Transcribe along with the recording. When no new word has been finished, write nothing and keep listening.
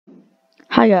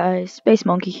Hi guys, Space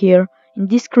Monkey here. In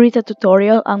this Krita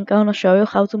tutorial I'm gonna show you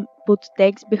how to put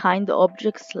text behind the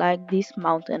objects like this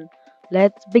mountain.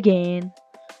 Let's begin.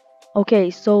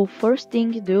 Okay, so first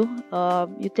thing you do,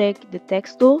 you take the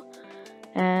text tool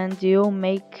and you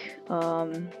make,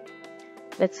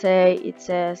 let's say it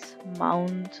says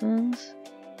mountains.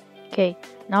 Okay,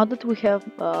 now that we have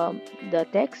the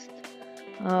text,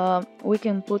 we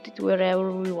can put it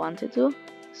wherever we want it to.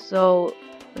 So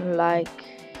like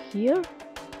here,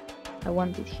 I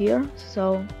want it here.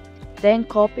 So then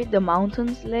copy the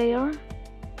mountains layer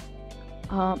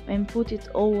and put it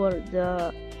over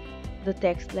the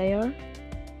text layer,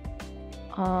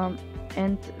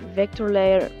 and vector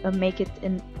layer, make it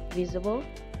invisible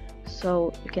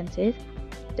so you can see it.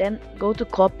 Then go to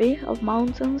copy of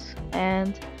mountains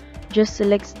and just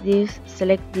select this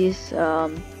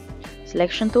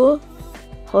selection tool,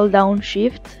 hold down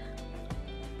shift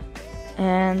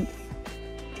and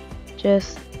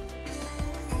just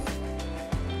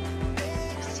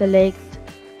select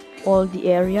all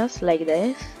the areas like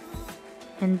this,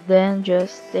 and then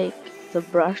just take the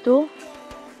brush tool,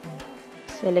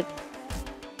 select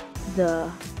the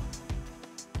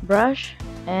brush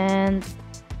and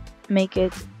make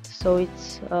it so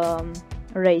it's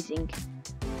erasing.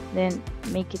 Then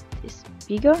make it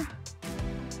bigger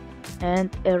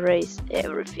and erase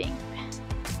everything.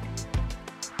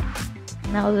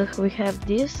 Now that we have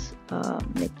this,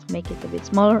 let's make it a bit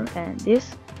smaller, and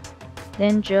this.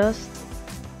 Then just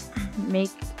make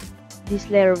this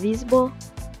layer visible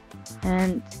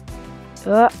and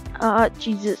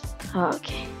Jesus.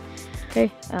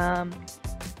 Okay,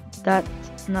 that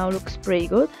now looks pretty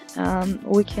good.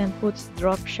 We can put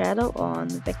drop shadow on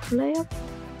vector layer.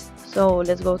 So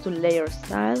let's go to layer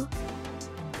style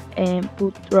and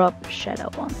put drop shadow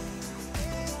on,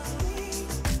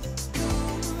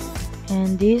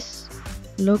 and this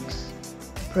looks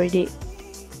pretty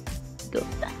good.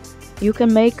 You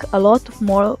can make a lot of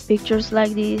more pictures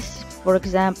like this. For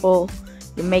example,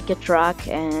 you make a truck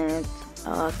and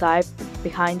type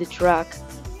behind the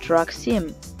truck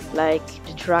sim, like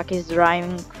the truck is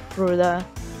driving through the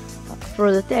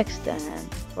text,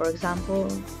 and for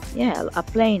example, yeah, a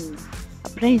plane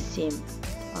sim,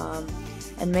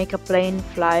 and make a plane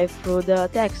fly through the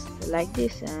text like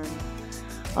this.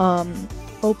 And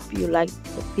hope you liked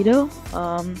the video.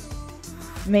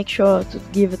 Make sure to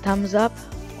give a thumbs up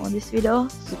on this video,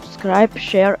 subscribe,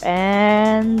 share,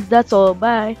 and that's all.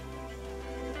 Bye.